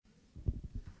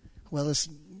Well, it's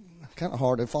kind of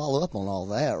hard to follow up on all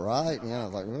that, right? You know,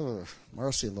 like, oh,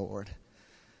 mercy, Lord.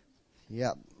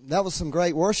 Yeah, that was some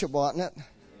great worship, wasn't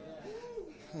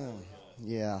it?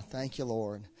 Yeah, thank you,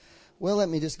 Lord. Well, let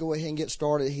me just go ahead and get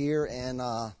started here, and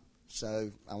so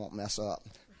I won't mess up.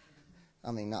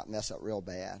 I mean, not mess up real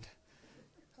bad.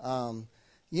 I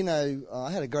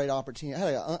had a great opportunity. I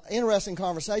had an interesting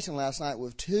conversation last night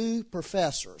with two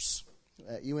professors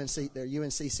at UNC. They're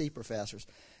UNCC professors.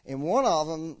 And one of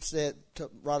them said,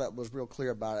 right up, was real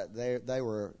clear about it.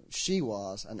 She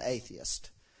was an atheist,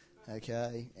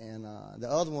 okay, and the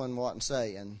other one wasn't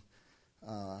saying,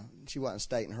 she wasn't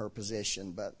stating her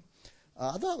position. But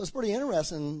I thought it was pretty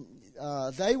interesting.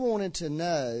 They wanted to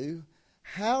know,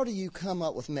 how do you come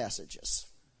up with messages?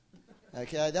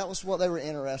 Okay, that was what they were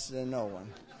interested in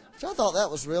knowing. So I thought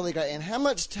that was really great. And how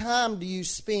much time do you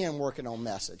spend working on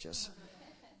messages?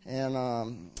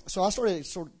 And so I started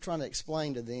sort of trying to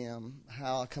explain to them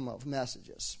how I come up with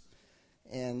messages.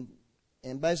 And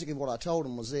basically what I told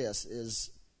them was this,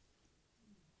 is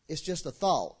it's just a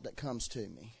thought that comes to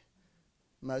me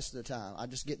most of the time. I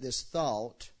just get this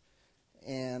thought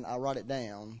and I write it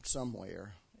down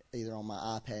somewhere, either on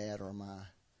my iPad or my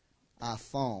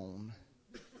iPhone,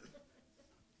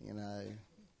 you know,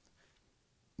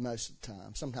 most of the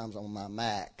time. Sometimes on my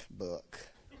MacBook.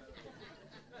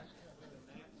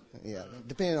 Yeah,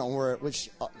 depending on which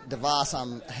device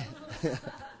I'm.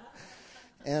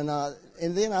 and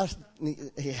then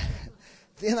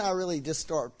I really just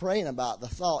started praying about the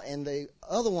thought. And the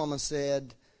other woman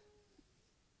said,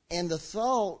 and the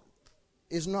thought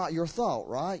is not your thought,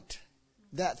 right?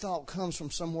 That thought comes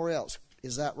from somewhere else.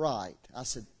 Is that right? I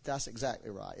said, that's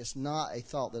exactly right. It's not a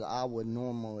thought that I would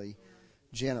normally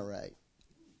generate.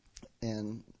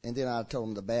 And then I told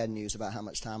them the bad news about how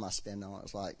much time I spend on it.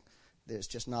 It's like, there's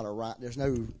just not there's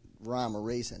no rhyme or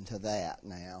reason to that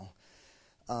now.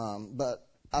 But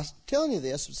I was telling you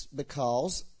this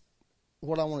because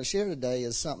what I want to share today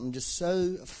is something just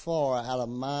so far out of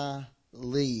my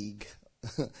league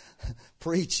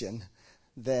preaching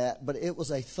but it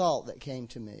was a thought that came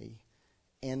to me.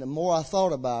 And the more I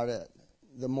thought about it,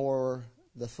 the more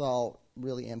the thought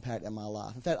really impacted my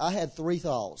life. In fact, I had 3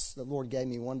 thoughts. The Lord gave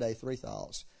me one day 3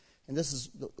 thoughts. And this is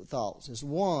the thoughts. It's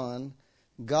one,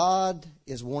 God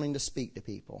is wanting to speak to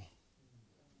people.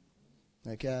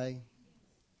 Okay?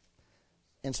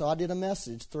 And so I did a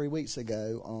message 3 weeks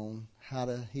ago on how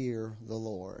to hear the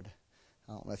Lord.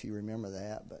 I don't know if you remember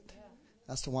that, but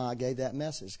that's why I gave that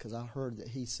message, because I heard that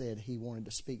He said He wanted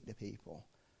to speak to people.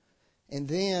 And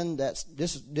then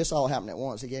this all happened at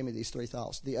once. He gave me these 3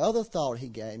 thoughts. The other thought He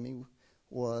gave me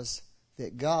was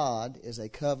that God is a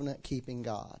covenant-keeping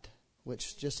God,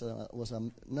 which just was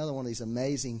another one of these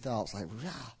amazing thoughts. Like,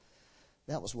 wow,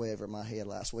 that was way over my head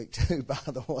last week too, by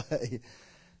the way.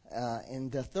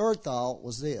 And the third thought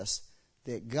was this,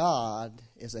 that God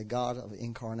is a God of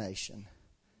incarnation.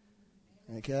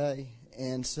 Okay?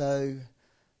 And so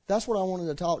that's what I wanted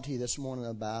to talk to you this morning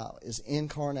about, is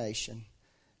incarnation.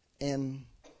 And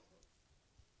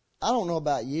I don't know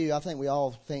about you. I think we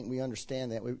all think we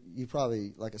understand that. You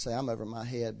probably, like I say, I'm over my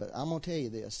head. But I'm going to tell you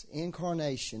this.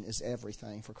 Incarnation is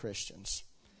everything for Christians.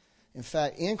 In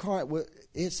fact,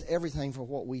 it's everything for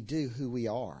what we do, who we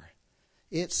are.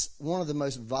 It's one of the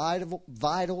most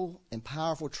vital and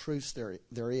powerful truths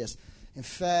there is. In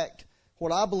fact,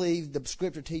 what I believe the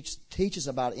Scripture teaches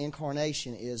about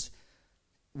incarnation is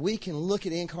we can look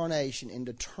at incarnation and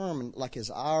determine, like as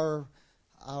our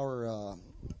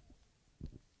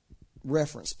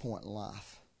reference point in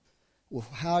life, with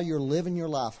how you're living your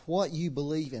life, what you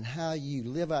believe and how you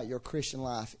live out your Christian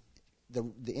life.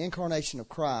 The incarnation of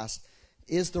Christ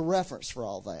is the reference for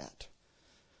all that.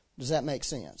 Does that make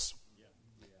sense?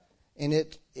 Yeah.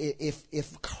 And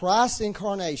if Christ's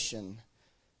incarnation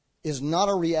is not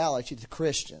a reality to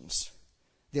Christians,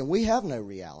 then we have no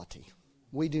reality.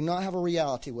 We do not have a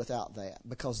reality without that,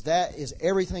 because that is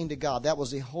everything to God. That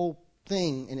was the whole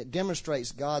thing, and it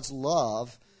demonstrates God's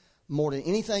love more than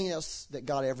anything else that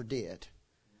God ever did.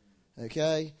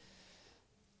 Okay?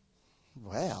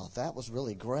 Well, that was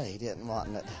really great,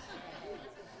 wasn't it?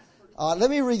 Let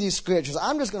me read these scriptures.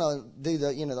 I'm just going to do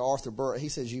the Arthur Burt. He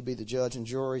says, you be the judge and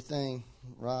jury thing,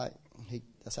 right?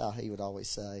 That's how he would always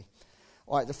say.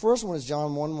 All right, the first one is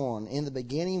John 1:1. In the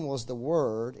beginning was the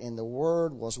Word, and the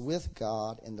Word was with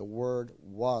God, and the Word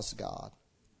was God.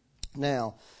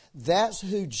 Now, that's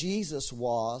who Jesus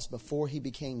was before He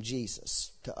became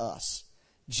Jesus to us.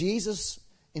 Jesus,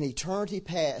 in eternity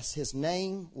past, His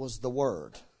name was the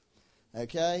Word.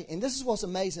 Okay? And this is what's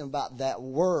amazing about that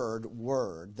word.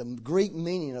 The Greek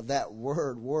meaning of that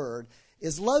word,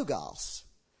 is logos.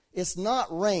 It's not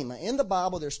rhema. In the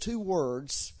Bible, there's 2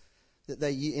 words that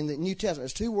they in the New Testament.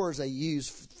 There's two words they use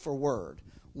for word.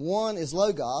 One is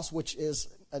logos, which is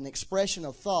an expression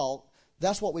of thought.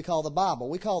 That's what we call the Bible.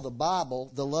 We call the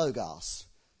Bible the logos.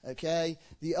 Okay?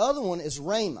 The other one is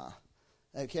rhema.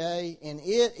 Okay? And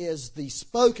it is the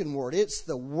spoken word. It's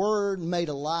the word made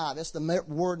alive. It's the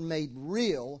word made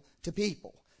real to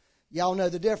people. Y'all know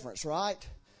the difference, right?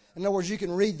 In other words, you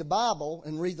can read the Bible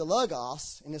and read the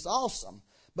logos, and it's awesome.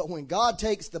 But when God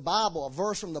takes the Bible, a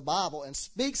verse from the Bible, and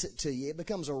speaks it to you, it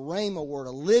becomes a rhema word,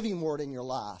 a living word in your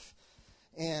life.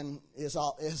 And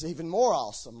is even more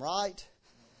awesome, right?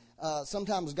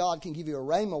 Sometimes God can give you a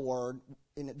rhema word,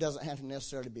 and it doesn't have to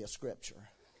necessarily be a scripture.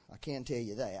 I can tell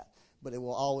you that. But it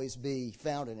will always be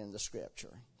founded in the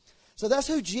scripture. So that's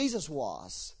who Jesus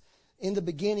was in the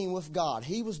beginning with God.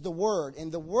 He was the Word.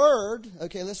 And the Word,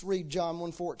 okay, let's read John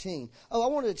 1:14. Oh, I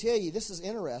wanted to tell you, this is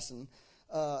interesting.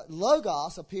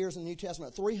 Logos appears in the New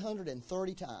Testament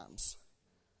 330 times.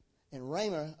 And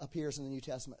rhema appears in the New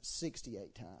Testament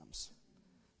 68 times.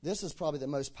 This is probably the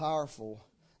most powerful,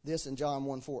 this in John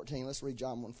 1:14. Let's read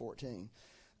John 1:14.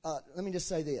 Let me just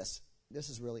say this. This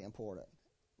is really important.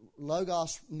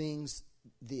 Logos means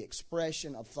the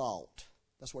expression of thought.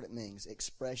 That's what it means,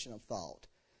 expression of thought.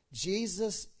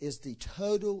 Jesus is the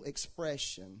total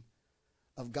expression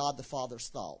of God the Father's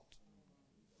thought.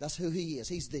 That's who He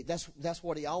is. That's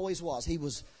what He always was. He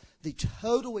was the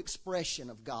total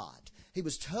expression of God. He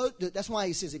was that's why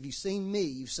He says, if you've seen me,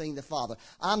 you've seen the Father.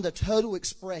 I'm the total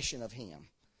expression of Him.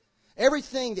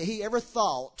 Everything that He ever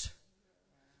thought,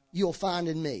 you'll find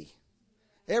in me.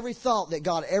 Every thought that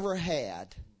God ever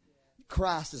had,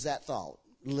 Christ is that thought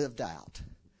lived out.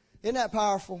 Isn't that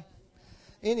powerful?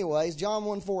 Anyways, John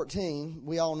 1:14,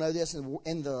 we all know this,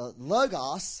 and the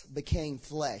Logos became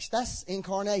flesh. That's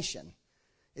incarnation.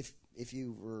 If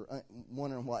you were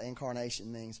wondering what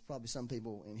incarnation means, probably some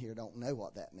people in here don't know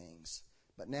what that means.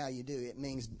 But now you do. It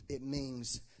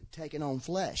means taking on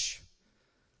flesh,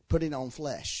 putting on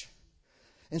flesh.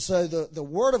 And so the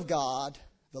Word of God,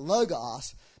 the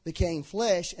Logos, became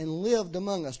flesh and lived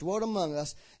among us, dwelt among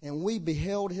us, and we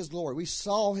beheld His glory. We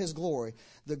saw His glory,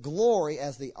 the glory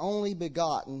as the only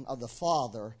begotten of the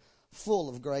Father, full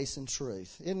of grace and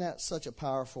truth. Isn't that such a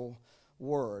powerful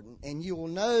word? And you will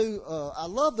know, I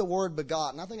love the word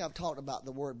begotten. I think I've talked about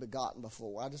the word begotten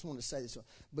before. I just want to say this.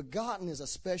 Begotten is a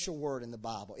special word in the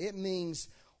Bible. It means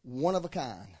one of a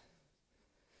kind.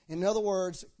 In other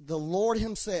words, the Lord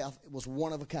Himself was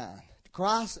one of a kind.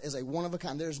 Christ is a one of a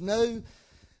kind. There's no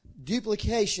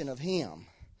duplication of Him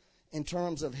in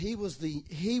terms of He was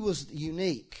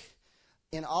unique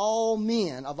in all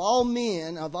men, of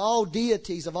all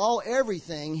deities, of all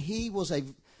everything. He was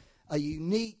a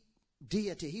unique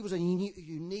deity. He was a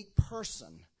unique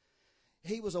person.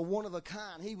 He was a one of a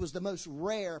kind. He was the most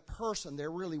rare person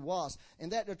there really was.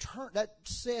 And that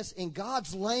says, in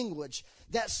God's language,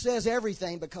 that says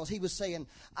everything, because He was saying,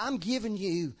 I'm giving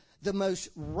you the most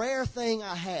rare thing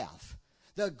I have.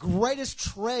 The greatest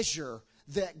treasure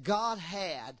that God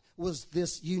had was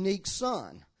this unique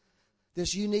Son,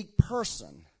 this unique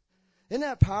person. Isn't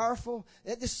that powerful?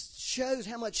 It just shows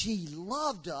how much He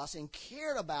loved us and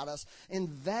cared about us and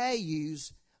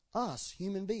values us,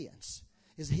 human beings,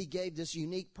 is He gave this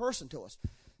unique person to us.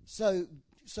 So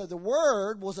the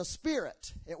Word was a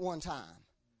spirit at one time.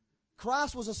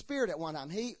 Christ was a spirit at one time.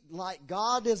 He, like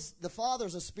God is, the Father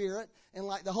is a spirit, and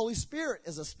like the Holy Spirit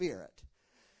is a spirit.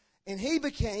 And He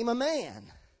became a man.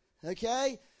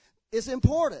 Okay? It's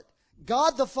important.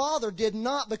 God the Father did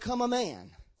not become a man.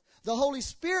 The Holy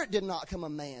Spirit did not become a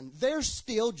man. They're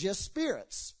still just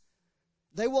spirits.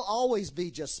 They will always be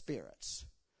just spirits.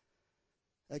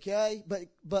 Okay?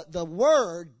 But the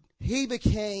Word, He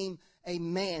became a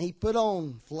man. He put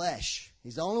on flesh.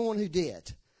 He's the only one who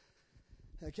did.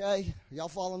 Okay? Are y'all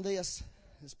following this?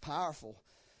 It's powerful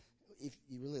if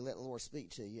you really let the Lord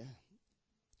speak to you.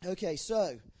 Okay,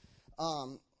 so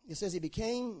it says He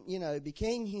became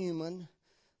human.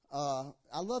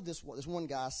 I love this. What this one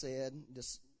guy said,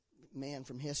 this man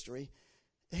from history.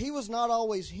 He was not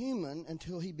always human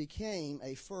until He became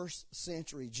a first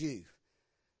century Jew.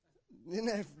 Isn't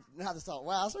that, I just thought,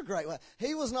 wow, that's a great way.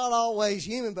 He was not always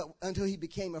human, but until he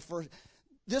became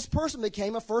this person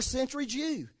became a first century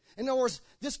Jew. In other words,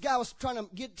 this guy was trying to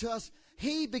get to us.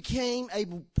 He became a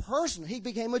person. He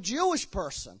became a Jewish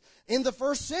person in the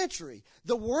first century.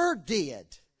 The Word did.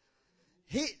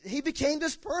 He became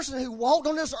this person who walked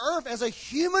on this earth as a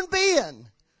human being,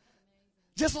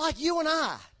 just like you and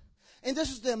I. And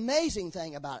this is the amazing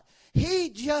thing about it. He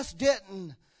just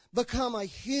didn't become a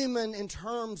human in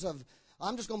terms of,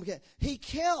 I'm just going to become.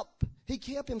 He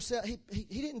kept himself. He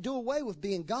didn't do away with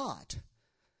being God.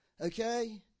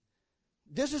 Okay?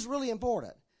 This is really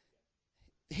important.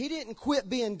 he didn't quit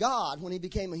being God when he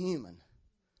became a human.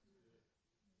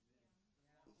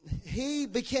 He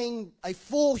became a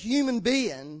full human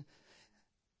being,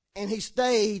 and he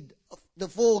stayed the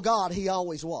full God he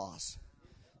always was.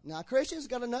 Now, Christians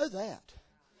got to know that.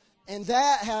 And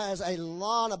that has a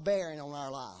lot of bearing on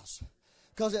our lives.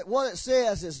 Because what it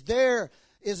says is there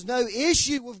is no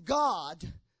issue with God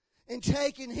in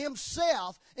taking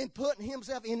himself and putting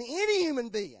himself in any human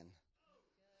being.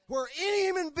 Where any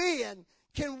human being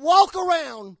can walk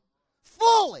around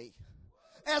fully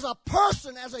as a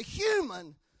person, as a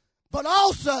human, but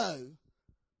also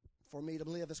for me to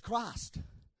live as Christ.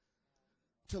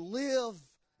 To live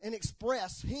and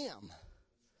express him.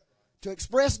 To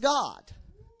express God.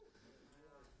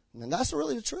 And that's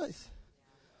really the truth.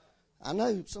 I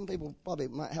know some people probably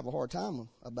might have a hard time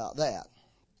about that.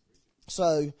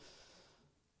 So,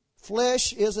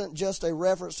 flesh isn't just a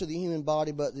reference to the human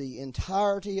body, but the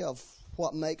entirety of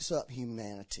what makes up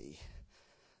humanity.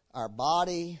 Our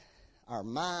body, our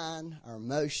mind, our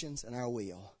emotions, and our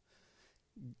will.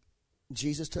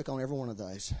 Jesus took on every one of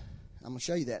those. I'm going to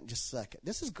show you that in just a second.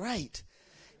 This is great.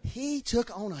 He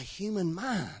took on a human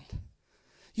mind.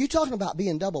 You're talking about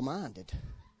being double-minded.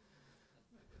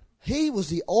 He was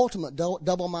the ultimate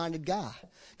double-minded guy.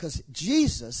 Because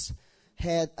Jesus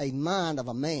had a mind of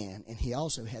a man, and he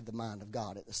also had the mind of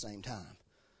God at the same time.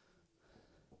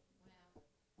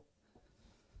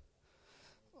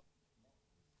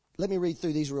 Let me read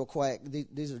through these real quick.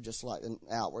 These are just like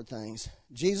outward things.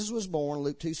 Jesus was born,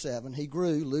 Luke 2:7. He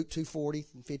grew, Luke 2:40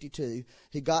 and 52.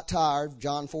 He got tired,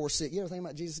 John 4:6. You ever think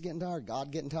about Jesus getting tired? God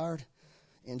getting tired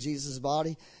in Jesus'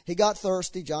 body? He got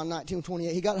thirsty, John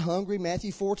 19:28. He got hungry,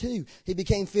 Matthew 4:2. He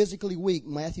became physically weak,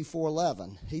 Matthew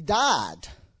 4:11. He died.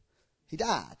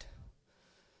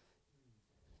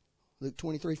 Luke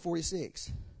 23:46.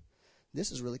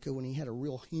 This is really cool when he had a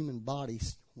real human body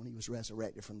when he was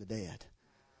resurrected from the dead.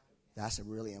 That's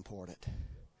really important.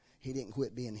 He didn't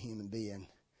quit being a human being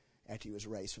after he was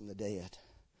raised from the dead.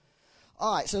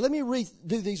 All right, so let me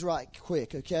do these right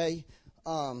quick, okay?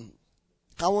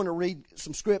 I want to read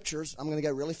some scriptures. I'm going to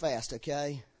go really fast,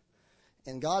 okay?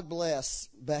 And God bless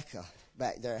Becca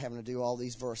back there having to do all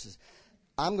these verses.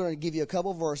 I'm going to give you a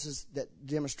couple verses that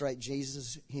demonstrate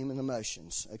Jesus' human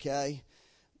emotions, okay?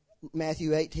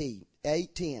 Matthew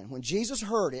 8:10. When Jesus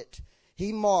heard it,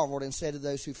 he marveled and said to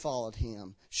those who followed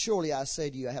him, "Surely I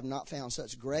say to you, I have not found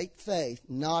such great faith,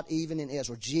 not even in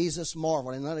Israel." Jesus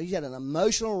marveled. And he had an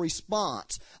emotional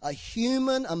response, a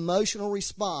human emotional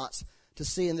response to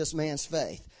seeing this man's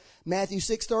faith. Matthew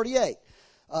 6:38.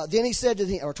 Then he said to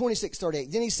them, or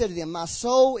 26:38. Then he said to them, "My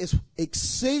soul is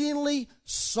exceedingly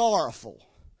sorrowful."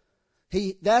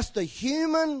 That's the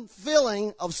human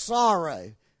feeling of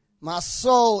sorrow. My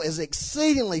soul is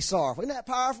exceedingly sorrowful. Isn't that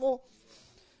powerful?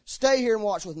 Stay here and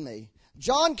watch with me.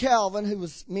 John Calvin, who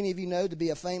was many of you know to be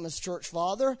a famous church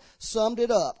father, summed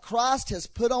it up. Christ has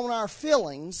put on our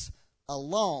feelings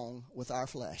along with our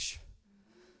flesh.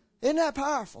 Isn't that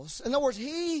powerful? In other words,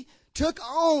 he took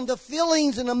on the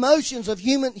feelings and emotions of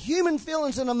human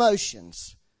feelings and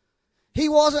emotions. He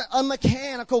wasn't a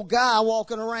mechanical guy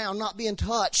walking around not being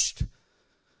touched.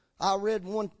 I read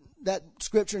that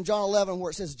scripture in John 11 where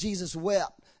it says Jesus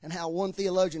wept, and how one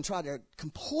theologian tried to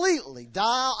completely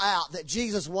dial out that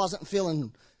Jesus wasn't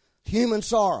feeling human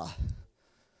sorrow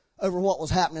over what was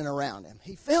happening around him.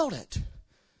 He felt it,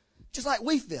 just like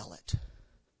we feel it.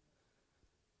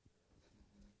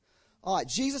 All right,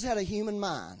 Jesus had a human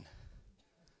mind.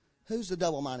 Who's the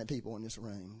double-minded people in this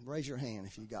room? Raise your hand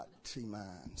if you got two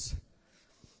minds.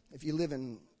 If you live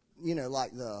in,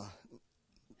 like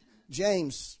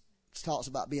James talks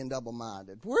about being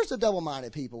double-minded. Where's the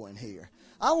double-minded people in here?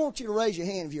 I want you to raise your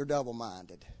hand if you're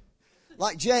double-minded.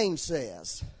 Like James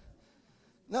says.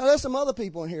 Now, there's some other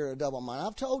people in here that are double-minded.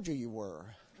 I've told you were.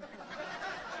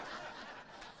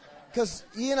 Because,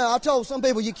 I told some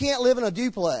people you can't live in a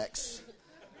duplex.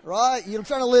 Right? You're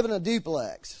trying to live in a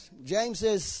duplex. James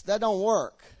says that don't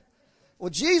work. Well,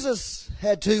 Jesus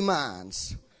had two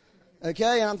minds.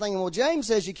 Okay? And I'm thinking, well, James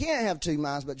says you can't have two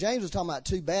minds, but James was talking about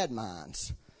two bad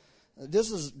minds.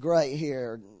 This is great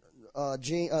here.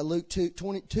 Luke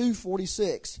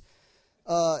 2:46.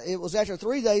 It was after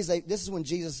 3 days. This is when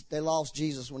they lost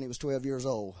Jesus when he was 12 years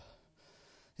old.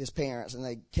 His parents, and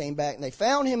they came back and they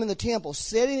found him in the temple,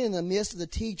 sitting in the midst of the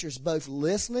teachers, both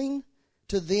listening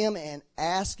to them and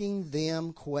asking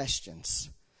them questions.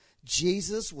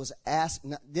 Jesus was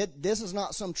asking. This is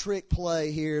not some trick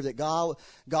play here that God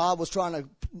was trying to,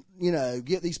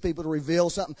 get these people to reveal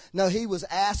something. No, he was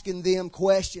asking them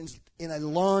questions in a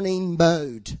learning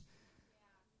mode.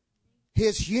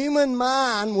 His human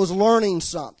mind was learning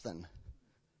something.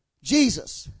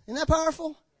 Jesus. Isn't that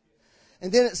powerful?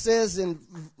 And then it says,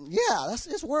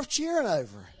 it's worth cheering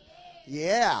over.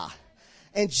 Yeah.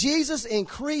 And Jesus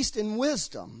increased in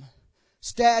wisdom,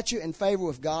 stature, and favor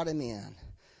with God and men.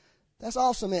 That's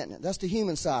awesome, isn't it? That's the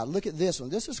human side. Look at this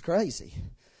one. This is crazy.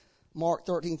 Mark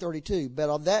 13:32. But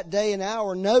of that day and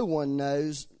hour no one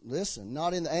knows, listen,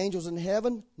 not in the angels in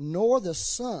heaven, nor the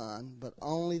Son, but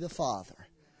only the Father.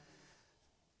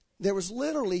 There was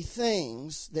literally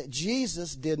things that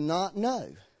Jesus did not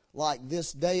know, like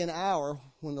this day and hour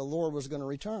when the Lord was going to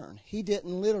return. He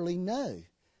didn't literally know.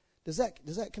 Does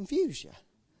that confuse you?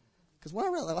 Because when I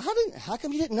read that, how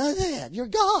come you didn't know that? You're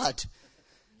God.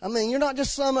 I mean, you're not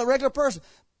just some regular person.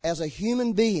 As a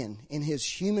human being, in his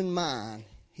human mind,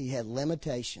 he had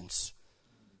limitations,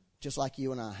 just like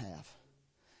you and I have.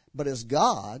 But as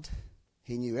God,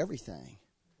 he knew everything.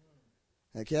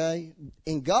 Okay?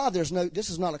 In God, this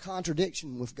is not a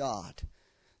contradiction with God.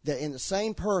 That in the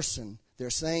same person,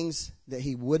 there's things that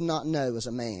he would not know as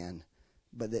a man,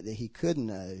 but that he could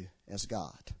know as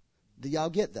God. Do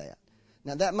y'all get that?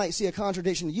 Now, that might see a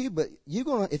contradiction to you, but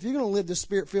if you're going to live this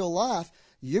Spirit-filled life,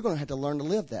 you're going to have to learn to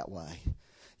live that way.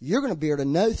 You're going to be able to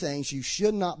know things you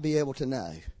should not be able to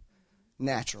know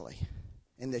naturally,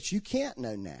 and that you can't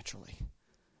know naturally.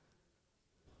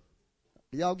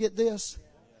 Do y'all get this?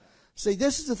 See,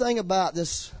 this is the thing about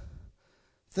this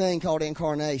thing called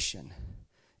incarnation.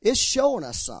 It's showing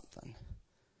us something.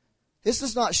 It's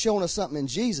just not showing us something in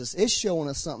Jesus. It's showing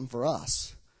us something for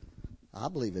us. I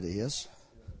believe it is.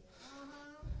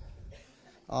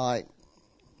 All right.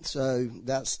 So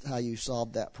that's how you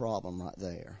solve that problem right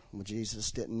there. Well,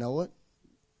 Jesus didn't know it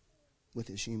with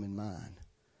his human mind.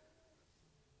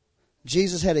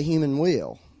 Jesus had a human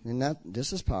will. And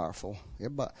this is powerful.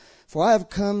 For I have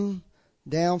come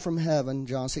down from heaven,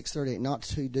 John 6:38, not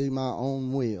to do my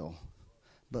own will,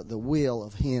 but the will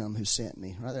of him who sent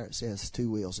me. Right there it says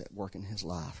two wills at work in his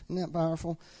life. Isn't that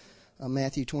powerful?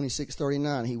 Matthew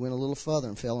 26:39, he went a little further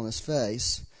and fell on his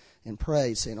face and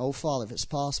prayed, saying, "Oh, Father, if it's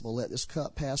possible, let this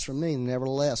cup pass from me.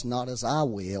 Nevertheless, not as I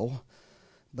will,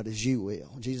 but as you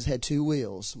will." Jesus had two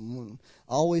wills,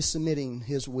 always submitting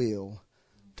his will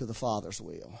to the Father's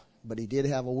will. But he did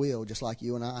have a will just like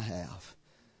you and I have.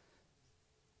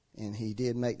 And he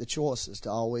did make the choices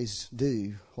to always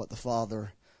do what the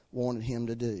Father wanted him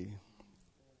to do.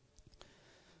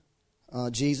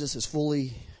 Jesus is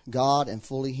fully God and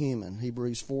fully human.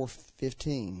 Hebrews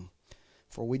 4:15.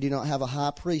 For we do not have a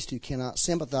high priest who cannot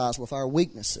sympathize with our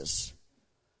weaknesses,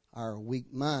 our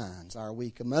weak minds, our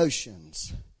weak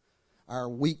emotions, our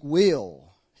weak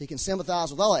will. He can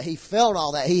sympathize with all that. He felt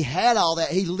all that. He had all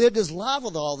that. He lived his life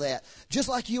with all that, just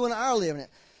like you and I are living it.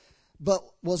 But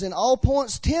was in all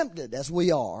points tempted as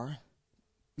we are,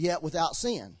 yet without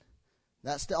sin.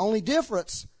 That's the only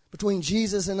difference between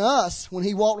Jesus and us when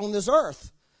he walked on this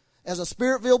earth. As a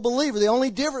Spirit-filled believer, the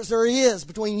only difference there is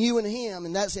between you and him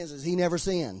in that sense is he never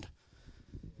sinned.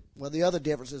 Well, the other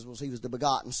difference was he was the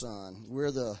begotten Son. We're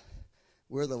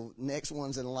the next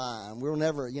ones in line. We'll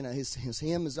never, him is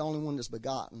the only one that's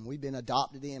begotten. We've been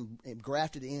adopted in and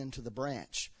grafted into the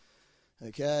branch.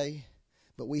 Okay?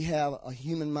 But we have a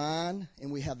human mind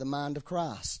and we have the mind of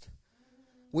Christ.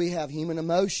 We have human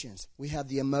emotions. We have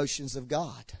the emotions of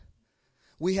God.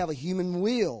 We have a human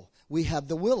will. We have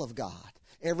the will of God.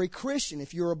 Every Christian,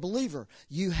 if you're a believer,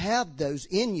 you have those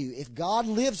in you. If God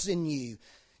lives in you,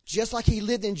 just like he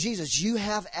lived in Jesus, you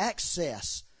have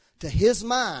access to his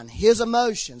mind, his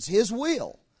emotions, his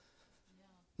will.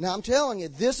 Now, I'm telling you,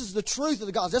 this is the truth of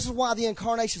the gospel. This is why the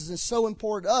incarnation is so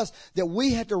important to us, that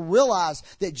we have to realize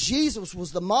that Jesus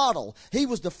was the model. He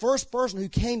was the first person who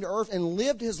came to earth and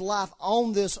lived his life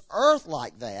on this earth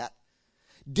like that,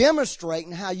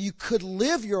 demonstrating how you could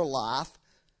live your life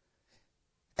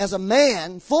as a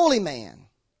man, fully man,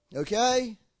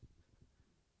 okay?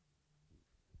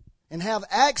 And have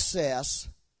access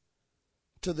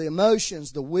to the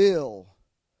emotions, the will,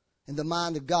 and the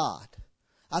mind of God.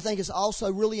 I think it's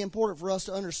also really important for us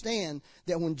to understand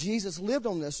that when Jesus lived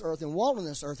on this earth and walked on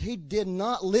this earth, he did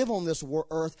not live on this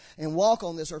earth and walk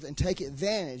on this earth and take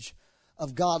advantage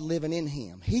of God living in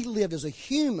him. He lived as a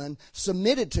human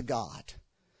submitted to God.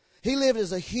 He lived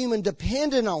as a human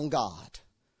dependent on God.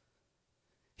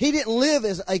 He didn't live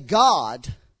as a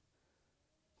God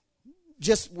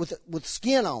just with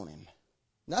skin on him.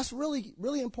 And that's really,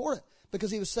 really important, because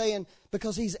he was saying,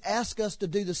 because he's asked us to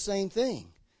do the same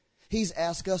thing. He's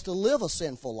asked us to live a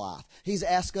sinful life. He's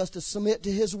asked us to submit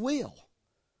to his will.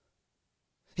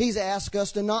 He's asked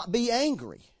us to not be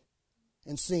angry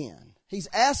and sin. He's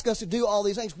asked us to do all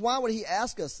these things. Why would he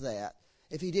ask us that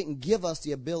if he didn't give us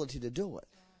the ability to do it?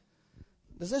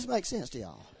 Does this make sense to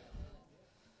y'all?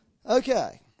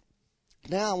 Okay.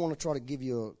 Now I want to try to give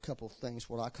you a couple of things,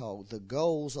 what I call the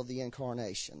goals of the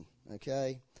Incarnation.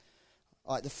 Okay?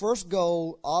 All right, the first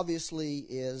goal, obviously,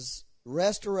 is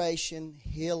restoration,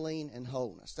 healing, and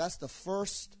wholeness. That's the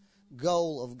first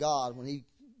goal of God when He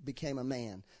became a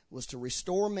man, was to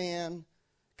restore mankind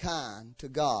to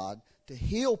God, to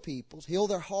heal people, heal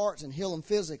their hearts and heal them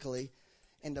physically,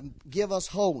 and to give us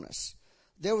wholeness.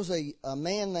 There was a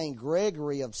man named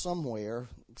Gregory of somewhere,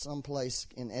 someplace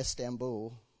in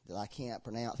Istanbul that I can't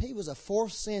pronounce. He was a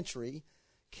 4th century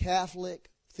Catholic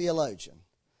theologian.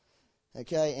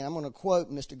 Okay, and I'm going to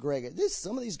quote Mr. Gregory.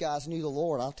 Some of these guys knew the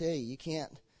Lord. I'll tell you,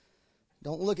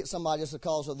 don't look at somebody just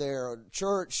because of their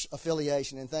church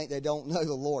affiliation and think they don't know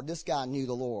the Lord. This guy knew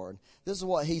the Lord. This is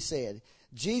what he said.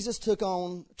 Jesus took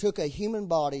a human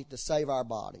body to save our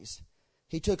bodies.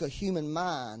 He took a human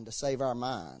mind to save our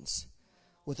minds.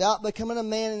 Without becoming a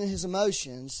man in his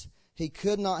emotions, He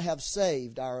could not have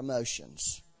saved our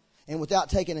emotions. And without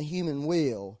taking a human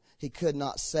will, He could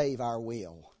not save our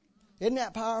will. Isn't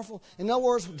that powerful? In other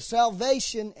words,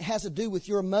 salvation has to do with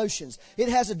your emotions. It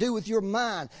has to do with your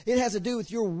mind. It has to do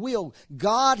with your will.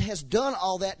 God has done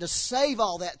all that to save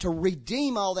all that, to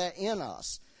redeem all that in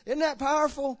us. Isn't that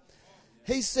powerful?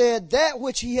 He said, that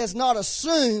which He has not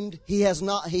assumed, He has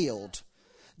not healed.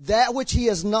 That which He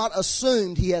has not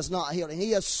assumed, He has not healed. And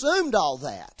He assumed all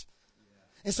that.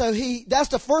 And so that's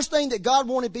the first thing that God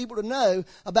wanted people to know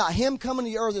about Him coming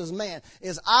to the earth as a man,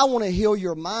 is I want to heal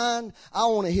your mind, I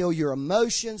want to heal your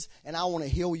emotions, and I want to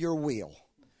heal your will.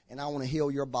 And I want to heal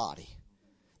your body.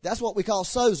 That's what we call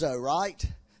sozo, right?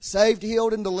 Saved,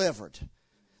 healed, and delivered.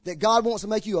 That God wants to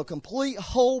make you a complete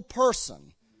whole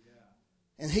person.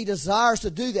 And He desires to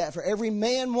do that for every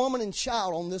man, woman, and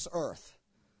child on this earth.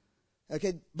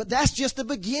 Okay, but that's just the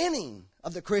beginning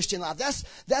of the Christian life.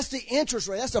 That's the interest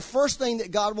rate. That's the first thing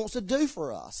that God wants to do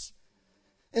for us.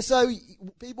 And so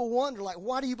people wonder, like,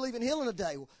 why do you believe in healing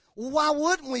today? Well, why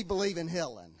wouldn't we believe in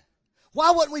healing?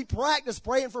 Why wouldn't we practice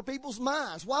praying for people's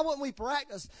minds? Why wouldn't we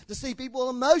practice to see people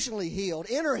emotionally healed,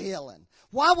 inner healing?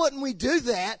 Why wouldn't we do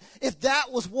that if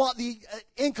that was what the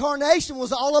Incarnation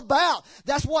was all about?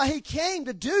 That's why He came,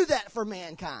 to do that for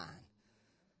mankind.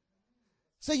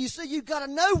 So you see, you've got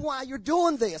to know why you're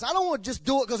doing this. I don't want to just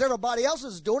do it because everybody else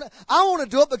is doing it. I want to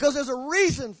do it because there's a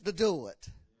reason to do it.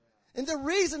 And the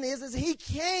reason is He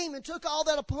came and took all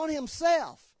that upon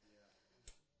Himself.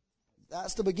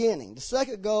 That's the beginning. The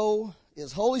second goal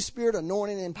is Holy Spirit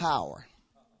anointing and power.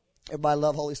 Everybody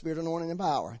love Holy Spirit anointing and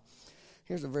power.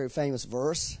 Here's a very famous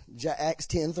verse, Acts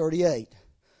 10:38.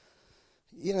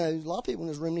 You know, a lot of people in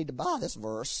this room need to buy this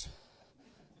verse.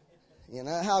 You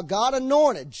know, how God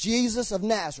anointed Jesus of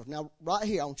Nazareth. Now, right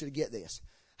here, I want you to get this.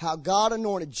 How God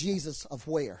anointed Jesus of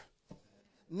where?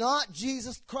 Not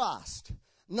Jesus Christ.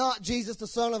 Not Jesus, the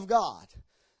Son of God.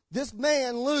 This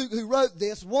man, Luke, who wrote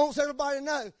this, wants everybody to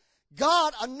know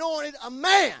God anointed a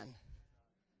man.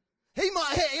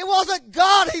 It wasn't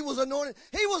God He was anointing.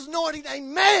 He was anointing a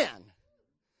man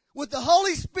with the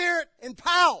Holy Spirit and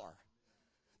power.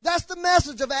 That's the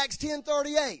message of Acts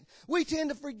 10:38. We tend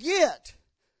to forget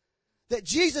that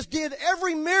Jesus did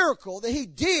every miracle that He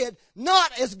did,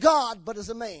 not as God, but as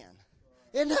a man.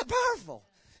 Isn't that powerful?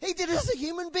 He did it as a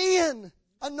human being,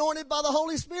 anointed by the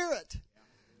Holy Spirit.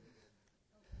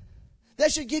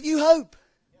 That should give you hope.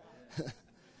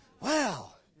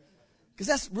 Wow. Because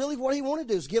that's really what He wanted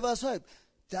to do, is give us hope.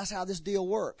 That's how this deal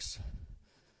works.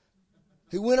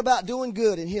 Who went about doing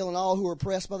good and healing all who were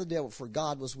oppressed by the devil, for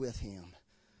God was with Him.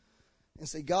 And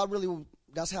see,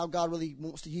 that's how God really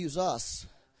wants to use us.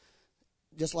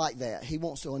 Just like that. He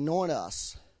wants to anoint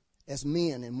us as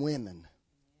men and women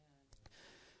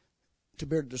to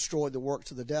be able to destroy the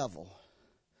works of the devil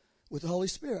with the Holy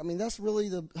Spirit. I mean, that's really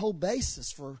the whole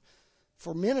basis for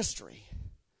ministry.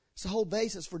 It's the whole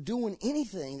basis for doing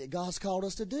anything that God's called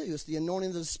us to do. It's the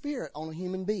anointing of the Spirit on a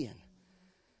human being.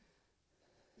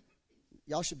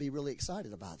 Y'all should be really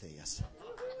excited about this.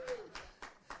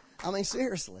 I mean,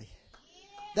 seriously.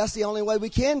 That's the only way we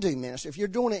can do ministry. If you're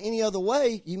doing it any other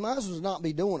way, you might as well not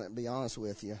be doing it, to be honest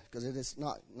with you, because it is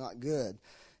not good.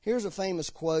 Here's a famous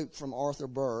quote from Arthur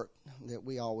Burke that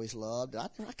we always loved. I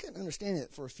couldn't understand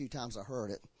it the first few times I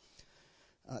heard it.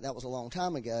 That was a long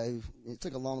time ago. It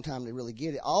took a long time to really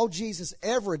get it. All Jesus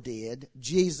ever did,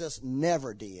 Jesus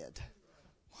never did.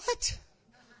 What?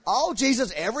 All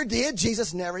Jesus ever did,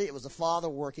 Jesus never did. It was the Father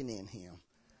working in Him.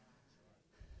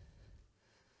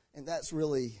 And that's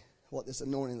really what this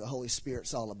anointing of the Holy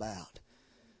Spirit's all about.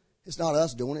 It's not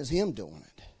us doing it, it's Him doing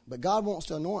it. But God wants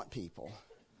to anoint people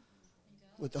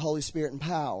with the Holy Spirit and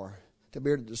power to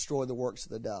be able to destroy the works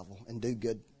of the devil and do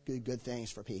good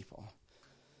things for people.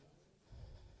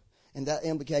 And that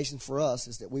implication for us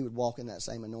is that we would walk in that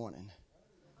same anointing.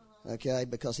 Okay?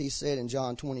 Because he said in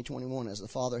John 20:21, as the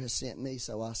Father has sent me,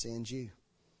 so I send you.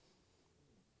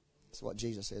 That's what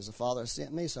Jesus says. The Father has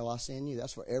sent me, so I send you.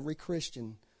 That's for every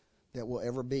Christian that will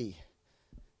ever be.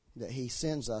 That he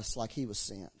sends us like he was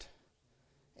sent.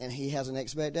 And he has an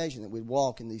expectation that we'd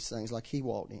walk in these things like he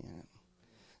walked in it.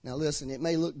 Now listen, it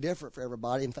may look different for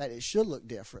everybody. In fact, it should look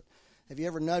different. Have you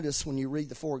ever noticed when you read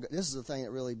the four... This is the thing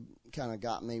that really kind of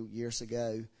got me years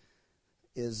ago.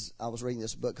 Is I was reading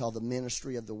this book called The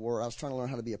Ministry of the Word. I was trying to learn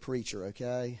how to be a preacher,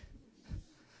 okay?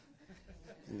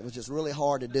 And it was just really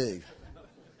hard to do.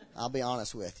 I'll be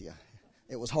honest with you.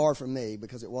 It was hard for me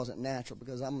because it wasn't natural,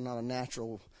 because I'm not a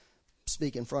natural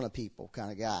speak in front of people kind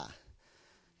of guy.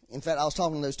 In fact, I was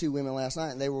talking to those two women last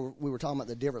night, and we were talking about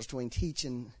the difference between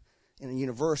teaching in a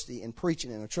university and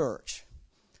preaching in a church.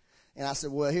 And I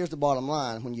said, well, here's the bottom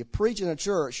line. When you preach in a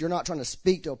church, you're not trying to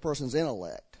speak to a person's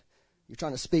intellect. You're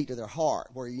trying to speak to their heart.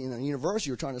 Where in a university,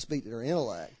 you're trying to speak to their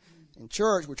intellect. In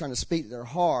church, we're trying to speak to their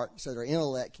heart so their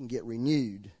intellect can get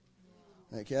renewed.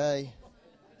 Okay?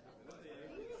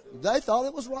 They thought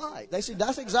it was right. They said,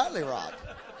 that's exactly right.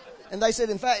 And they said,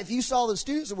 in fact, if you saw the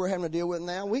students that we're having to deal with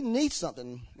now, we need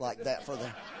something like that for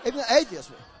them. Even the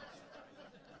atheists,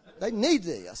 they need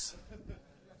this.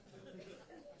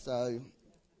 So,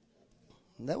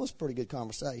 that was a pretty good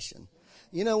conversation.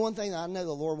 You know, one thing I know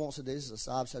the Lord wants to do, this is a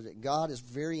side subject. God is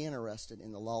very interested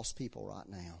in the lost people right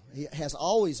now. He has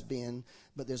always been,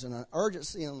 but there's an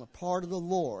urgency on the part of the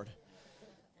Lord.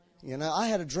 You know, I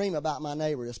had a dream about my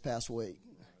neighbor this past week.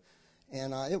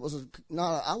 And I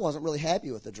wasn't really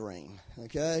happy with the dream,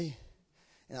 okay?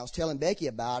 And I was telling Becky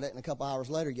about it, and a couple hours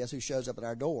later, guess who shows up at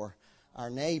our door? Our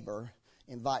neighbor,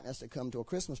 inviting us to come to a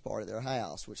Christmas party at their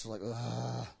house, which is like,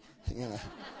 you know.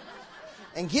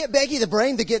 And get Becky to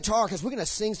bring the guitar, because we're going to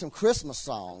sing some Christmas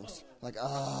songs. Like,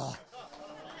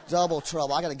 double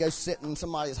trouble. I got to go sit in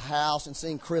somebody's house and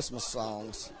sing Christmas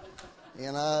songs,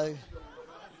 you know.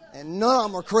 And none of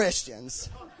them are Christians.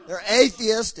 They're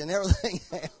atheists and everything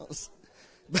else.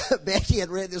 But Becky had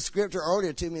read this scripture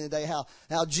earlier to me today,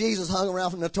 how Jesus hung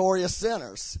around for notorious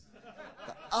sinners.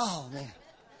 Oh, man.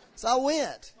 So I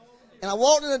went. And I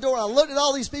walked in the door, and I looked at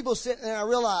all these people sitting there, and I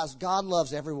realized God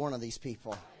loves every one of these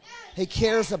people. He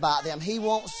cares about them. He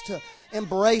wants to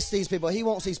embrace these people. He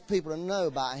wants these people to know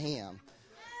about Him.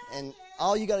 And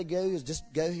all you got to do is just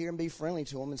go here and be friendly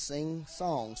to them and sing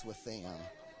songs with them.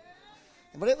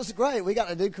 But it was great. We got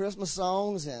to do Christmas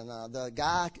songs, and the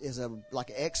guy is like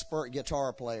an expert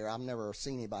guitar player. I've never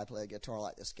seen anybody play a guitar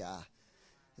like this guy.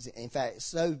 In fact,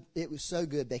 it was so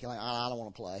good, Becky, like, I don't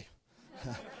want to play.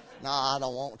 No, I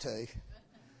don't want to.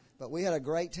 But we had a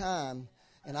great time,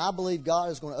 and I believe God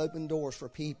is going to open doors for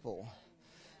people.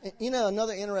 And, you know,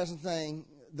 another interesting thing,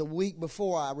 the week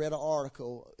before I read an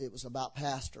article, it was about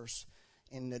pastors,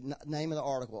 and the name of the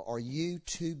article, Are You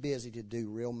Too Busy to Do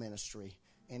Real Ministry?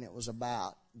 And it was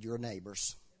about your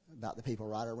neighbors, about the people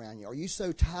right around you. Are you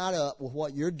so tied up with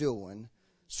what you're doing,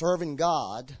 serving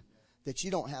God, that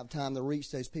you don't have time to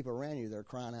reach those people around you that are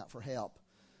crying out for help?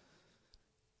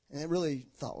 And it really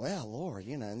thought, well, Lord,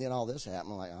 you know, and then all this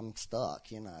happened. Like, I'm stuck,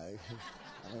 you know.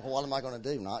 I mean, what am I going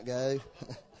to do, not go?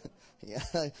 Yeah.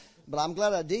 But I'm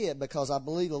glad I did, because I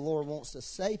believe the Lord wants to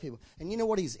save people. And you know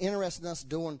what He's interested in us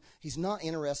doing? He's not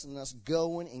interested in us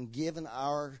going and giving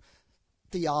our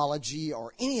theology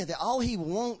or any of that. All He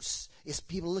wants is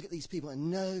people to look at these people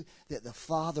and know that the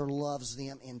Father loves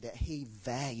them and that He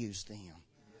values them.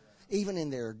 Even in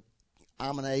their,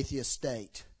 I'm an atheist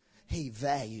state, He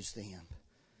values them.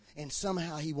 And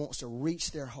somehow He wants to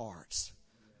reach their hearts.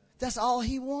 That's all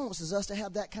He wants, is us to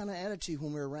have that kind of attitude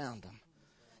when we're around them.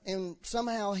 And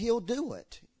somehow He'll do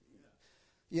it.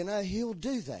 You know, He'll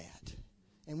do that.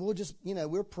 And we'll just, you know,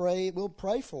 we'll pray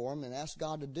for them and ask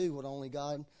God to do what only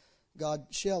God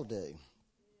shall do.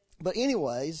 But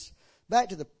anyways, back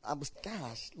to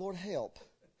gosh, Lord help.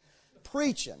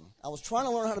 Preaching. I was trying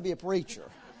to learn how to be a preacher.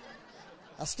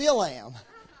 I still am.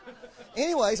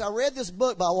 Anyways, I read this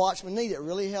book by Watchman Nee that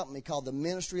really helped me, called The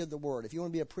Ministry of the Word. If you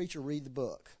want to be a preacher, read the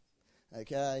book.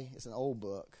 Okay? It's an old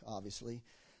book, obviously.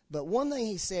 But one thing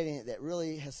he said in it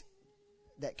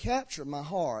that captured my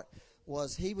heart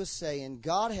was, he was saying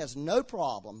God has no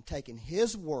problem taking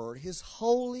His word, His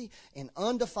holy and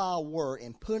undefiled word,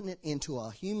 and putting it into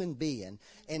a human being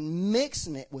and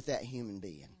mixing it with that human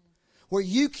being, where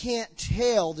you can't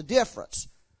tell the difference.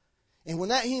 And when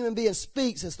that human being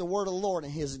speaks, it's the word of the Lord.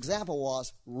 And his example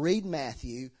was, read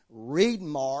Matthew, read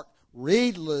Mark,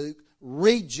 read Luke,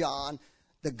 read John.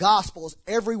 The Gospels,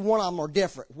 every one of them are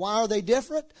different. Why are they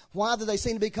different? Why do they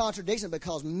seem to be contradictions?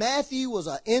 Because Matthew was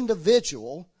an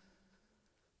individual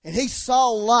And he saw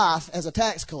life as a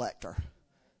tax collector,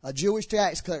 a Jewish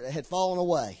tax collector that had fallen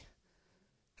away.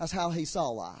 That's how he saw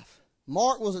life.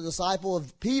 Mark was a disciple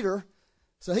of Peter,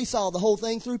 so he saw the whole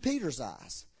thing through Peter's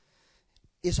eyes.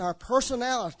 It's our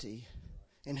personality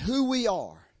and who we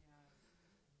are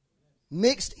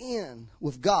mixed in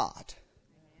with God.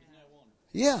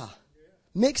 Yeah,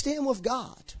 mixed in with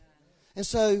God. And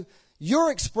so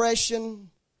your expression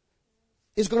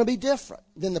is going to be different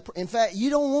than in fact, you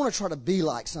don't want to try to be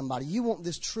like somebody. You want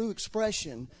this true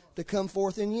expression to come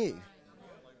forth in you.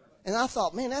 And I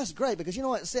thought, man, that's great, because you know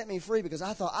what? It set me free, because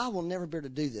I thought I will never be able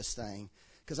to do this thing,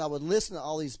 because I would listen to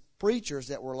all these preachers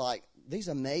that were like these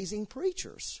amazing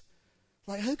preachers.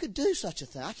 Like, who could do such a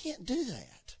thing? I can't do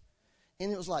that.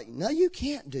 And it was like, no, you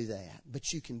can't do that,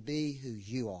 but you can be who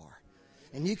you are.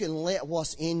 And you can let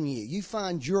what's in you. You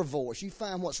find your voice. You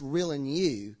find what's real in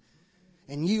you.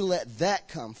 And you let that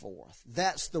come forth.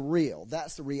 That's the real.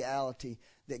 That's the reality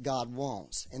that God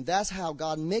wants. And that's how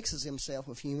God mixes himself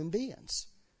with human beings.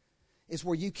 It's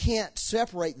where you can't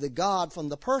separate the God from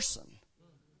the person.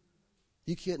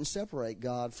 You couldn't separate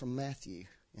God from Matthew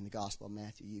in the Gospel of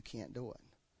Matthew. You can't do it.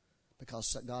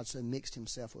 Because God so mixed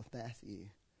himself with Matthew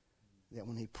that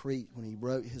when he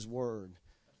wrote his word,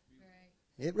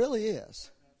 it really is.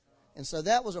 And so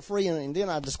that was a free, and then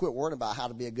I just quit worrying about how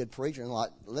to be a good preacher, and like,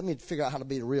 let me figure out how to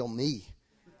be the real me.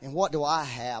 And what do I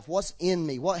have? What's in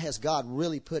me? What has God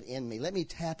really put in me? Let me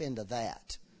tap into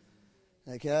that.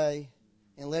 Okay?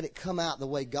 And let it come out the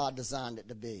way God designed it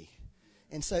to be.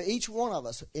 And so each one of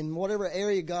us, in whatever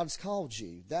area God's called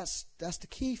you, that's the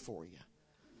key for you.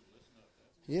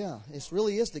 Yeah, it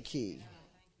really is the key.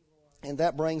 And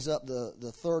that brings up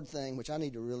the third thing, which I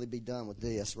need to really be done with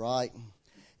this, right?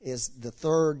 Is the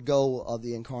third goal of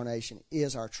the incarnation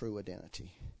is our true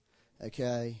identity.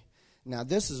 Okay? Now,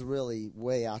 this is really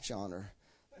way out yonder.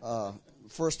 1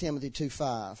 Timothy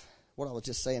 2:5, what I was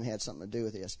just saying had something to do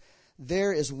with this.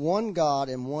 There is one God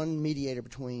and one mediator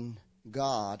between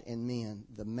God and men,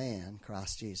 the man,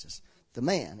 Christ Jesus. The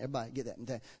man. Everybody get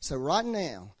that. So right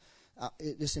now,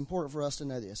 it's important for us to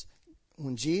know this.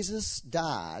 When Jesus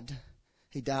died,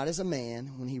 he died as a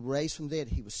man. When he raised from the dead,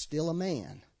 he was still a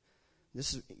man.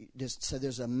 So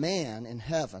there's a man in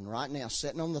heaven right now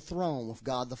sitting on the throne with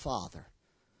God the Father.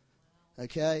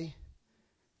 Okay?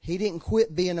 He didn't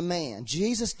quit being a man.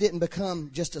 Jesus didn't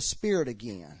become just a spirit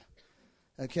again.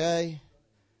 Okay?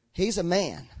 He's a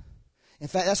man. In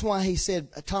fact, that's why he said,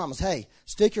 Thomas, hey,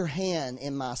 stick your hand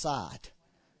in my side.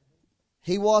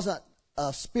 He wasn't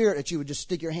a spirit that you would just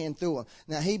stick your hand through him.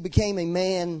 Now, he became a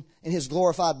man in his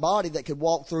glorified body that could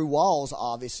walk through walls,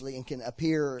 obviously, and can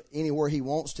appear anywhere he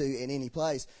wants to in any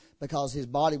place, because his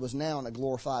body was now in a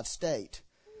glorified state.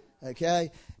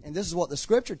 Okay? And this is what the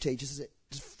Scripture teaches.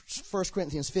 1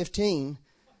 Corinthians 15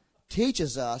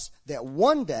 teaches us that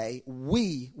one day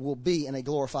we will be in a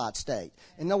glorified state.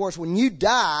 In other words, when you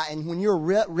die and when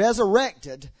you're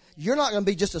resurrected, you're not going to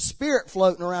be just a spirit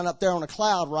floating around up there on a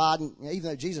cloud riding, even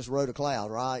though Jesus rode a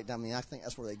cloud, right? I mean, I think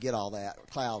that's where they get all that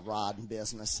cloud riding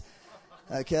business.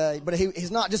 Okay? But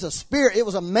he's not just a spirit. It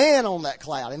was a man on that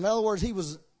cloud. In other words, he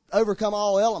was overcome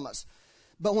all elements.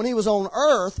 But when he was on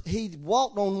earth, he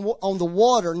walked on the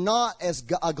water not as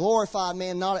a glorified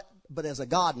man, but as a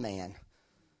God man.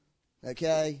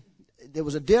 Okay? There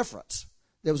was a difference.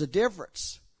 There was a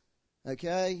difference.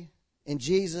 Okay? In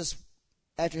Jesus,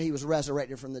 after he was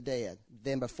resurrected from the dead,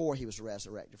 than before he was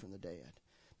resurrected from the dead.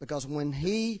 Because when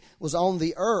he was on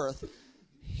the earth,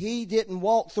 he didn't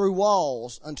walk through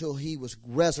walls until he was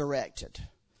resurrected.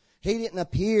 He didn't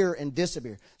appear and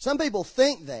disappear. Some people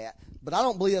think that, but I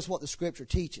don't believe that's what the Scripture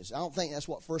teaches. I don't think that's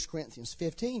what 1 Corinthians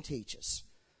 15 teaches.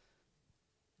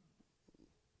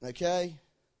 Okay?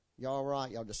 Y'all all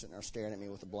right? Y'all just sitting there staring at me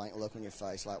with a blank look on your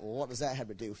face like, well, what does that have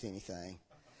to do with anything?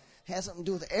 It has something to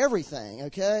do with everything,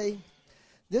 okay?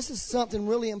 This is something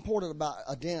really important about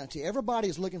identity. Everybody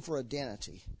is looking for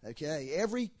identity, okay?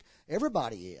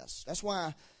 Everybody is. That's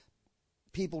why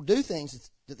people do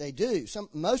things that they do.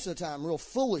 Most of the time real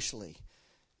foolishly.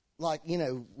 Like,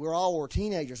 we all were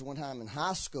teenagers one time in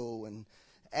high school and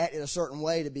acted a certain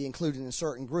way to be included in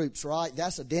certain groups, right?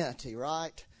 That's identity,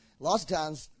 right? Lots of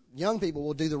times young people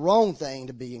will do the wrong thing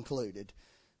to be included.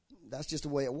 That's just the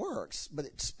way it works. But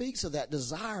it speaks of that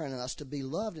desire in us to be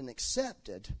loved and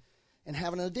accepted and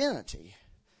have an identity.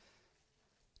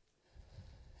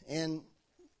 And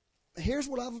here's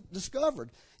what I've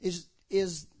discovered is,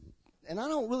 and I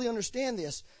don't really understand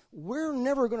this, we're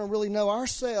never going to really know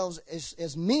ourselves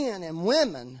as men and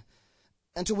women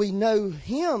until we know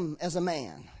him as a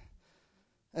man.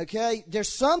 Okay?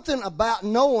 There's something about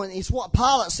knowing, it's what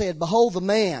Pilate said, behold the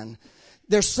man.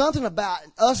 there's something about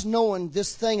us knowing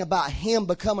this thing about Him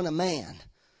becoming a man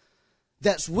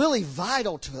that's really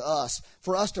vital to us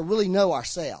for us to really know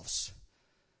ourselves.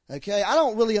 Okay? I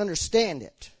don't really understand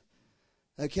it.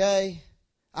 Okay?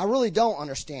 I really don't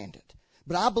understand it.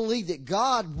 But I believe that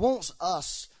God wants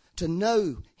us to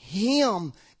know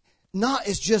Him not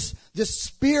as just this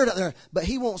spirit out there, but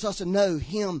He wants us to know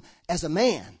Him as a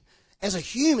man, as a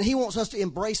human. He wants us to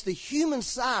embrace the human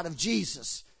side of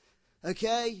Jesus.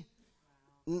 Okay?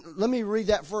 Let me read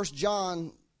that 1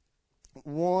 John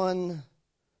 1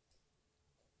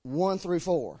 through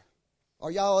 4.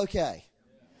 Are y'all okay?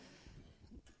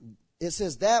 It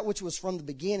says, that which was from the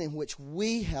beginning, which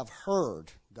we have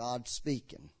heard, God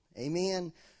speaking.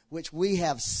 Amen? Which we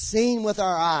have seen with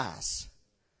our eyes,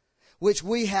 which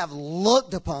we have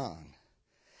looked upon,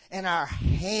 and our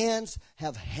hands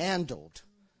have handled.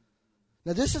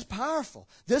 Now this is powerful.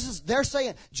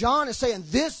 John is saying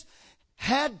this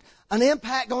had an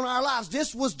impact on our lives.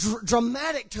 This was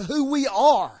dramatic to who we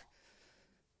are.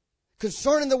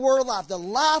 Concerning the word of life, the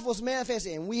life was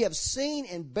manifested, and we have seen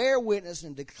and bear witness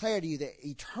and declare to you the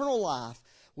eternal life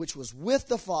which was with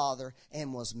the Father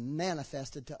and was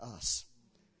manifested to us.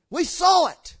 We saw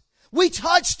it. We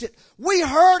touched it. We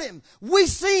heard Him. We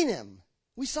seen Him.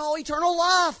 We saw eternal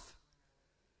life.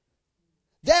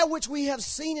 That which we have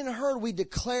seen and heard we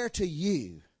declare to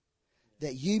you,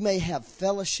 that you may have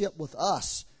fellowship with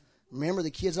us. Remember,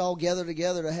 the kids all gather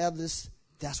together to have this.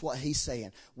 That's what He's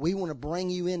saying. We want to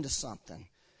bring you into something.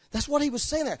 That's what He was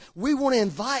saying there. We want to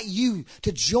invite you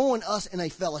to join us in a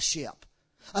fellowship.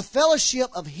 A fellowship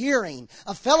of hearing.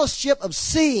 A fellowship of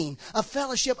seeing. A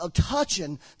fellowship of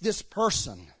touching this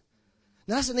person.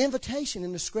 Now, that's an invitation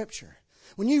in the Scripture.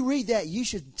 When you read that, you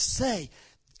should say,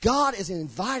 God is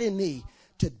inviting me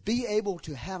to be able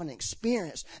to have an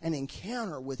experience, an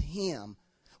encounter with Him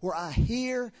where I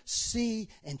hear, see,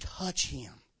 and touch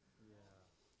Him.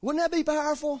 Wouldn't that be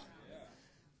powerful?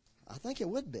 I think it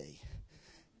would be.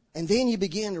 And then you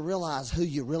begin to realize who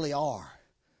you really are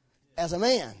as a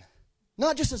man.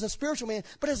 Not just as a spiritual man,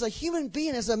 but as a human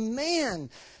being, as a man.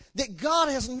 That God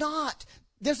has not.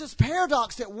 There's this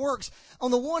paradox that works. On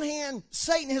the one hand,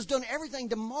 Satan has done everything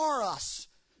to mar us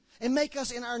and make us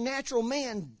in our natural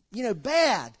man,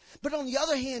 bad. But on the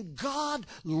other hand, God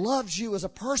loves you as a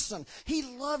person. He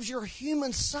loves your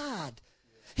human side.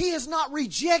 He has not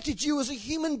rejected you as a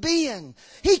human being.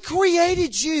 He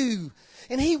created you.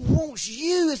 And He wants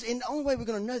you. And the only way we're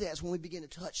going to know that is when we begin to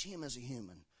touch Him as a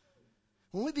human.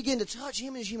 When we begin to touch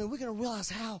Him as a human, we're going to realize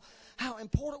how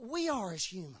important we are as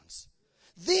humans.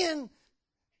 Then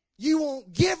you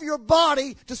won't give your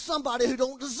body to somebody who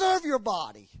don't deserve your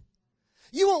body.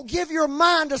 You won't give your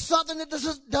mind to something that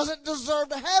doesn't deserve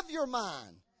to have your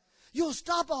mind. You'll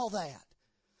stop all that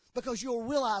because you'll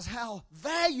realize how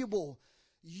valuable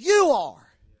you are.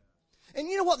 And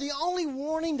you know what? The only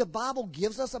warning the Bible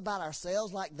gives us about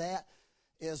ourselves like that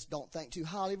is don't think too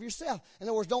highly of yourself. In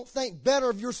other words, don't think better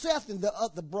of yourself than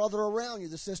the brother around you,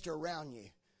 the sister around you.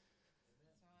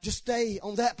 Just stay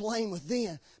on that plane with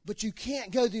them. But you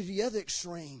can't go to the other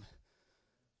extreme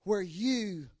where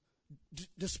you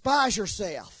despise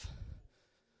yourself.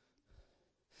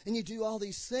 And you do all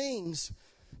these things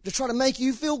to try to make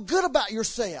you feel good about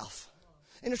yourself.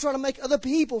 And to try to make other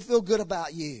people feel good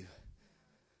about you.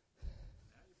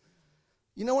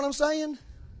 You know what I'm saying?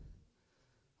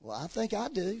 Well, I think I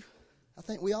do. I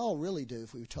think we all really do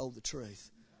if we were told the truth.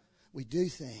 We do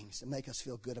things to make us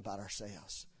feel good about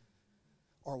ourselves.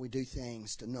 Or we do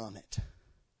things to numb it.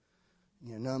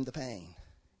 Numb the pain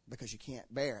because you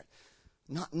can't bear it.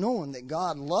 Not knowing that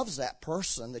God loves that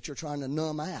person that you're trying to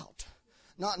numb out.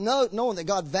 Not knowing that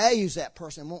God values that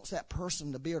person and wants that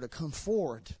person to be able to come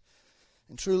forward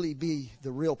and truly be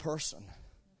the real person.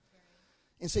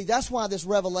 And see, that's why this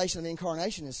revelation of the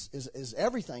Incarnation is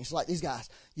everything. It's like these guys,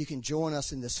 you can join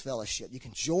us in this fellowship. You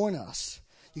can join us.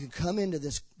 You can come into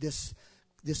this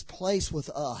place with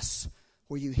us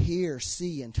where you hear,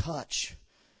 see, and touch.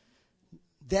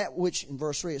 That which, in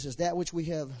verse 3, it says, that which we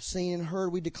have seen and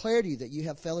heard, we declare to you that you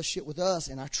have fellowship with us,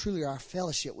 and our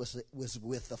fellowship was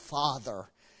with the Father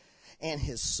and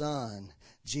His Son,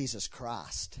 Jesus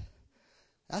Christ.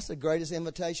 That's the greatest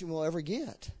invitation we'll ever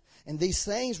get. And these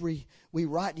things we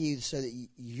write to you so that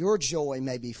your joy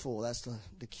may be full. That's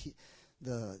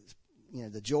the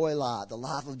joy life, the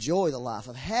life of joy, the life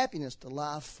of happiness, the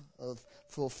life of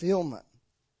fulfillment.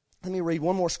 Let me read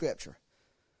one more scripture.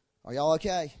 Are y'all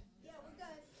okay? Yeah, we're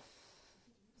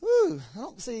good.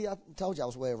 Whew, I told you I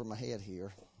was way over my head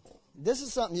here. This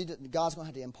is something God's going to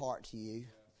have to impart to you.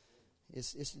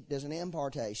 There's an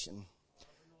impartation.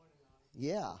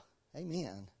 Yeah,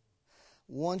 amen.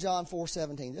 1 John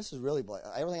 4:17. This is really,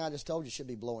 everything I just told you should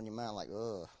be blowing your mind like,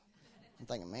 ugh. I'm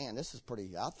thinking, man, this is pretty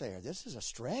out there. This is a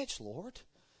stretch, Lord.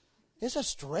 It's a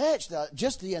stretch.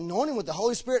 Just the anointing with the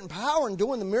Holy Spirit and power and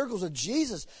doing the miracles of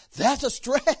Jesus, that's a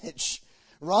stretch,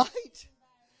 right?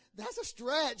 That's a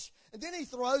stretch. And then he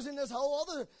throws in this whole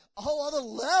other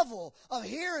level of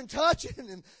hearing, touching,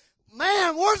 and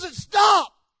man, where does it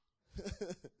stop?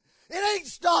 It ain't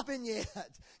stopping yet.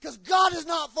 Because God is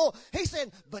not full. He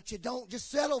said, but you don't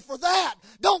just settle for that.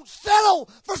 Don't settle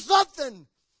for something.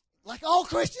 Like all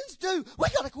Christians do. We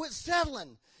got to quit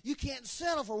settling. You can't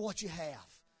settle for what you have.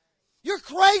 You're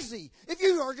crazy if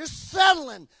you are just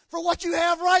settling for what you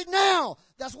have right now.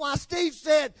 That's why Steve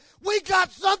said, we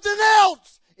got something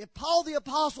else. If Paul the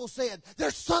Apostle said,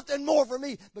 there's something more for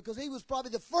me, because he was probably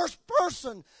the first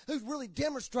person who really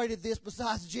demonstrated this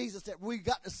besides Jesus that we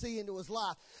got to see into his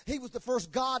life. He was the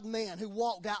first God-man who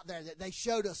walked out there that they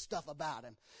showed us stuff about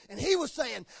him. And he was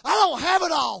saying, I don't have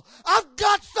it all. I've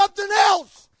got something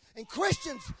else. And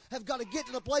Christians have got to get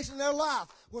to the place in their life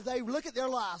where they look at their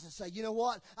lives and say, you know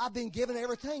what? I've been given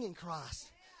everything in Christ,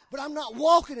 but I'm not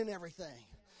walking in everything.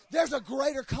 There's a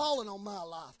greater calling on my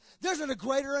life. There's a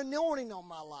greater anointing on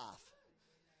my life.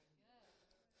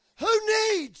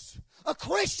 Who needs a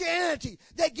Christianity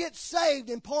that gets saved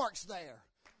and parks there?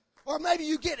 Or maybe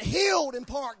you get healed and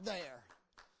park there.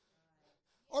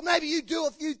 Or maybe you do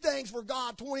a few things for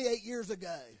God 28 years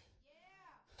ago.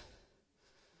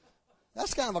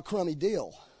 That's kind of a crummy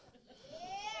deal.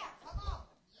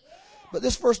 But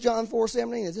this 1 John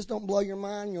 4:17, if this don't blow your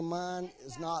mind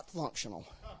is not functional.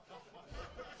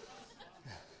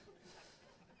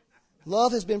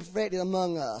 Love has been perfected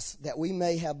among us that we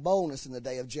may have boldness in the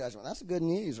day of judgment. That's good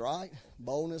news, right?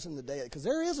 Boldness in the day, because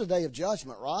there is a day of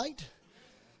judgment, right?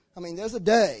 I mean, there's a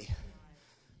day.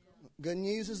 Good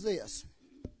news is this.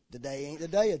 The day ain't the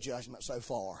day of judgment so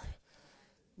far.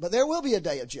 But there will be a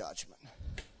day of judgment.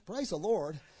 Praise the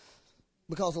Lord,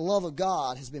 because the love of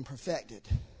God has been perfected.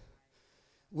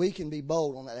 We can be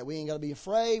bold on that. We ain't got to be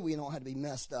afraid. We don't have to be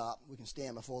messed up. We can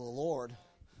stand before the Lord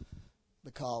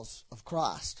because of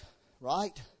Christ,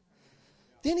 right?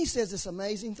 Then he says this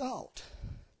amazing thought.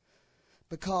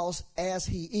 Because as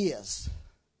he is.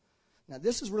 Now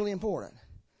this is really important.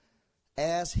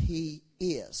 As he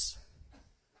is.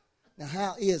 Now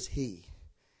how is he?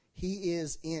 He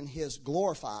is in his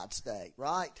glorified state,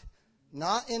 right?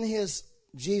 Not in his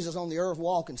Jesus on the earth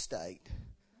walking state.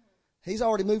 He's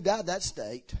already moved out of that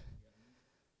state.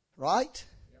 Right?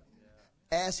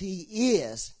 As he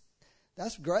is.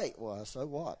 That's great. Well, so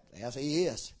what? As he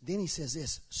is. Then he says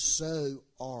this. So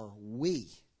are we.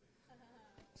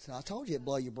 So I told you it'd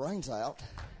blow your brains out.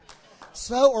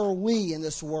 So are we in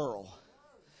this world.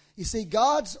 You see,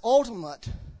 God's ultimate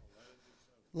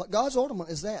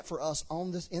is that for us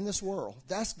in this world.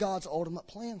 That's God's ultimate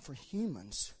plan for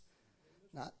humans.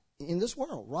 Not in this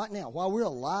world, right now. While we're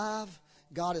alive,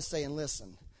 God is saying,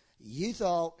 listen, you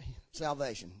thought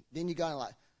salvation. Then you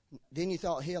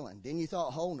thought healing. Then you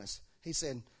thought wholeness. He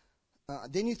said,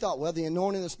 then you thought, well, the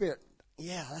anointing of the Spirit.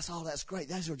 Yeah, that's great.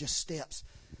 Those are just steps.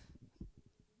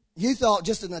 You thought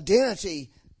just an identity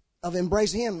of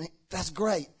embracing him. That's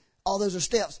great. All those are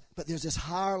steps. But there's this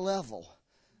higher level.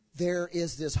 There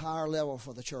is this higher level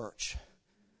for the church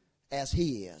as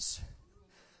he is.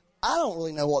 I don't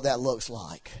really know what that looks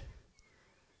like,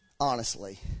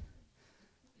 honestly.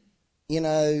 You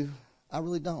know, I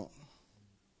really don't,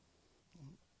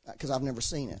 because I've never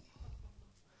seen it.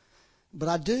 But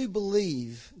I do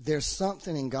believe there's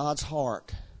something in God's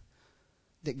heart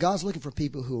that God's looking for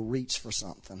people who will reach for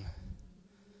something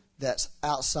that's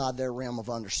outside their realm of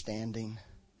understanding,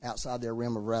 outside their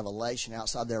realm of revelation,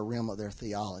 outside their realm of their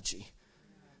theology.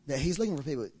 That he's looking for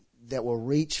people that will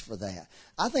reach for that.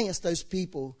 I think it's those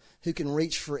people who can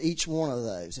reach for each one of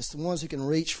those. It's the ones who can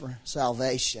reach for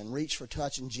salvation, reach for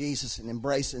touching Jesus and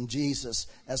embracing Jesus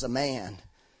as a man.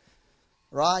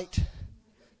 Right?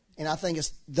 And I think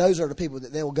those are the people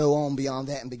that they will go on beyond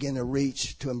that and begin to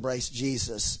reach to embrace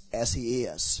Jesus as he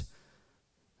is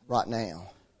right now.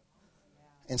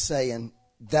 And saying,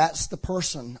 that's the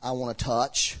person I want to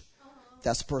touch.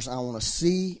 That's the person I want to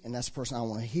see. And that's the person I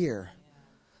want to hear.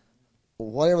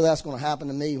 Whatever that's going to happen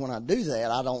to me when I do that,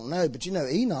 I don't know. But you know,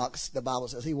 Enoch, the Bible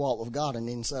says he walked with God and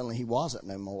then suddenly he wasn't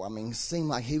no more. I mean, it seemed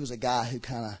like he was a guy who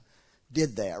kind of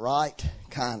did that, right?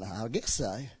 Kind of, I guess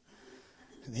so.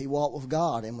 And he walked with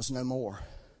God and was no more.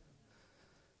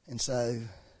 And so,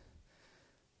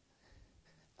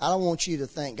 I don't want you to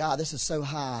think, God, this is so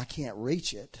high I can't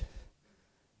reach it.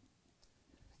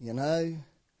 You know?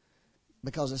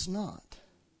 Because it's not.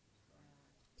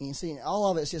 You see,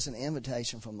 all of it's just an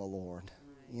invitation from the Lord,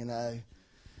 you know.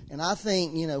 And I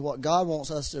think, what God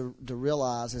wants us to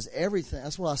realize is everything.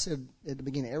 That's what I said at the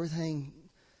beginning. Everything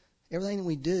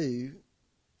we do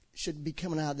should be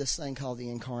coming out of this thing called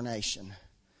the Incarnation,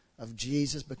 of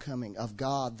Jesus becoming, of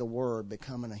God, the Word,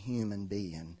 becoming a human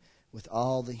being with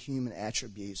all the human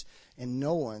attributes, and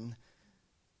knowing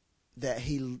that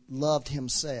He loved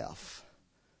Himself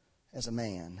as a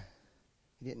man.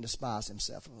 He didn't despise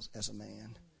Himself as a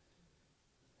man.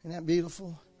 Isn't that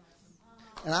beautiful?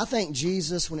 And I think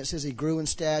Jesus, when it says He grew in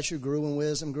stature, grew in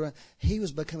wisdom, He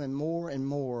was becoming more and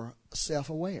more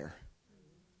self-aware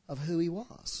of who He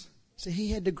was. See, He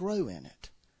had to grow in it.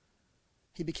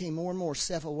 He became more and more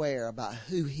self-aware about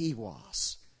who He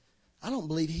was. I don't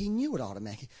believe He knew it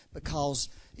automatically, because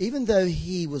even though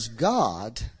He was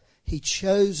God, He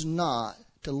chose not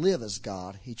to live as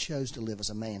God. He chose to live as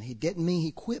a man. He didn't mean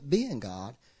He quit being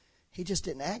God. He just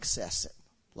didn't access it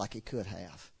like He could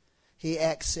have. He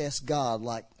accessed God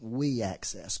like we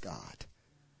access God.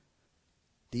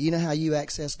 Do you know how you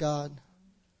access God?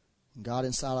 God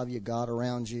inside of you, God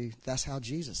around you. That's how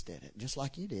Jesus did it, just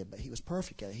like you did. But He was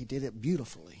perfect at it. He did it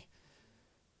beautifully.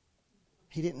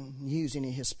 He didn't use any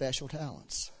of His special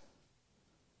talents.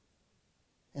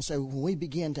 And so when we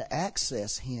begin to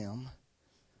access Him,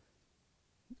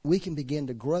 we can begin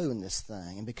to grow in this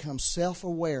thing and become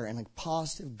self-aware in a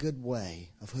positive, good way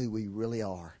of who we really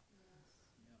are.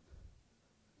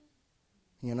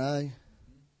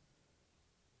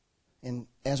 And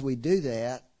as we do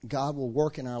that, God will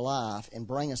work in our life and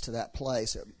bring us to that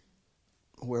place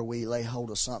where we lay hold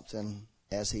of something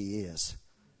as He is.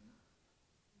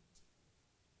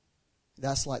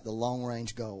 That's like the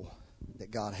long-range goal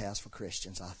that God has for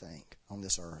Christians, I think, on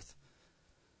this earth.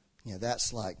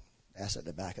 That's at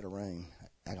the back of the room.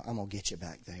 I'm going to get you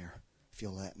back there if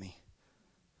you'll let me.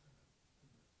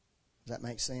 Does that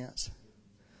make sense?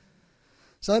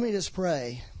 So let me just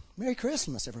pray. Merry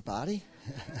Christmas, everybody.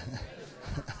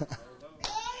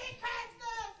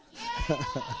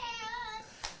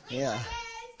 Yeah.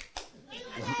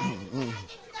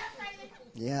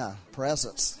 Yeah,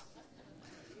 presents.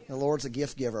 The Lord's a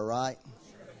gift giver, right?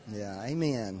 Yeah,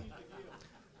 amen.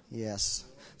 Yes.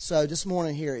 So this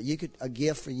morning here, a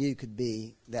gift for you could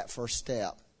be that first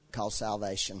step called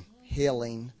salvation,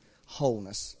 healing,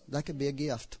 wholeness. That could be a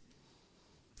gift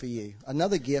for you.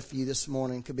 Another gift for you this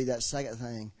morning could be that second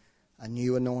thing, a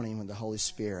new anointing with the Holy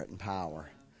Spirit and power.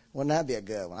 Wouldn't that be a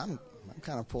good one? I'm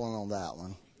kind of pulling on that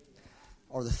one.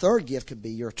 Or the third gift could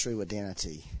be your true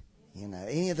identity.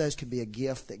 Any of those could be a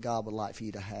gift that God would like for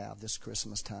you to have this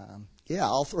Christmas time. Yeah,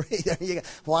 all three. There you go.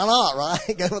 Why not,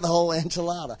 right? Go with the whole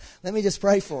enchilada. Let me just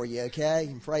pray for you, okay?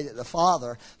 And pray that the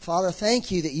Father, thank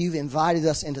you that you've invited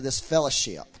us into this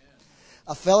fellowship.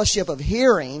 A fellowship of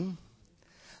hearing,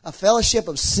 a fellowship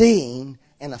of seeing,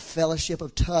 and a fellowship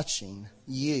of touching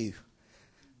you.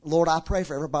 Lord, I pray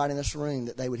for everybody in this room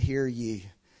that they would hear you.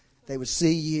 They would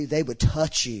see you. They would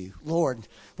touch you. Lord,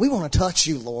 we want to touch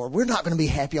you, Lord. We're not going to be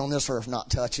happy on this earth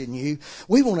not touching you.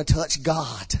 We want to touch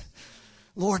God.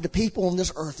 Lord, the people on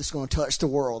this earth that's going to touch the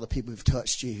world, the people who've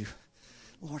touched you.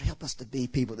 Lord, help us to be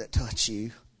people that touch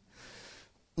you.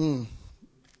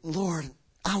 Lord,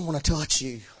 I want to touch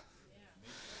you.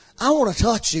 I want to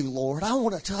touch you, Lord. I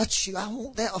want to touch you. I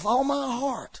want that with all my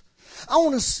heart. I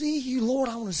want to see you, Lord.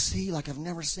 I want to see you like I've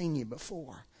never seen you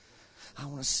before. I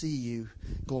want to see you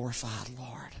glorified,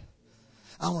 Lord.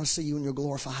 I want to see you in your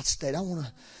glorified state. I want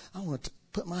to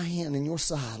put my hand in your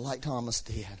side like Thomas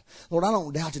did. Lord, I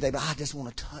don't doubt today, but I just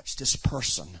want to touch this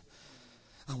person.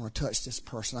 I want to touch this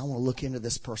person. I want to look into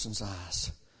this person's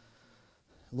eyes.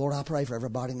 Lord, I pray for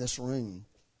everybody in this room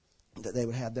that they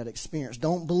would have that experience.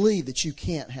 Don't believe that you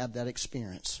can't have that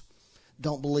experience.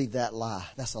 Don't believe that lie.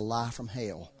 That's a lie from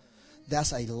hell.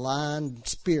 That's a lying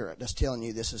spirit that's telling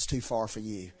you this is too far for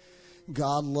you.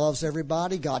 God loves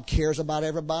everybody. God cares about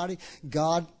everybody.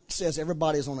 God says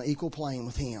everybody is on an equal plane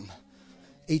with Him.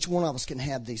 Each one of us can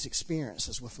have these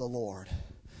experiences with the Lord.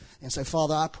 And so,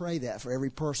 Father, I pray that for every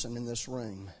person in this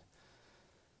room.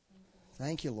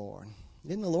 Thank you, Lord.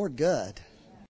 Isn't the Lord good?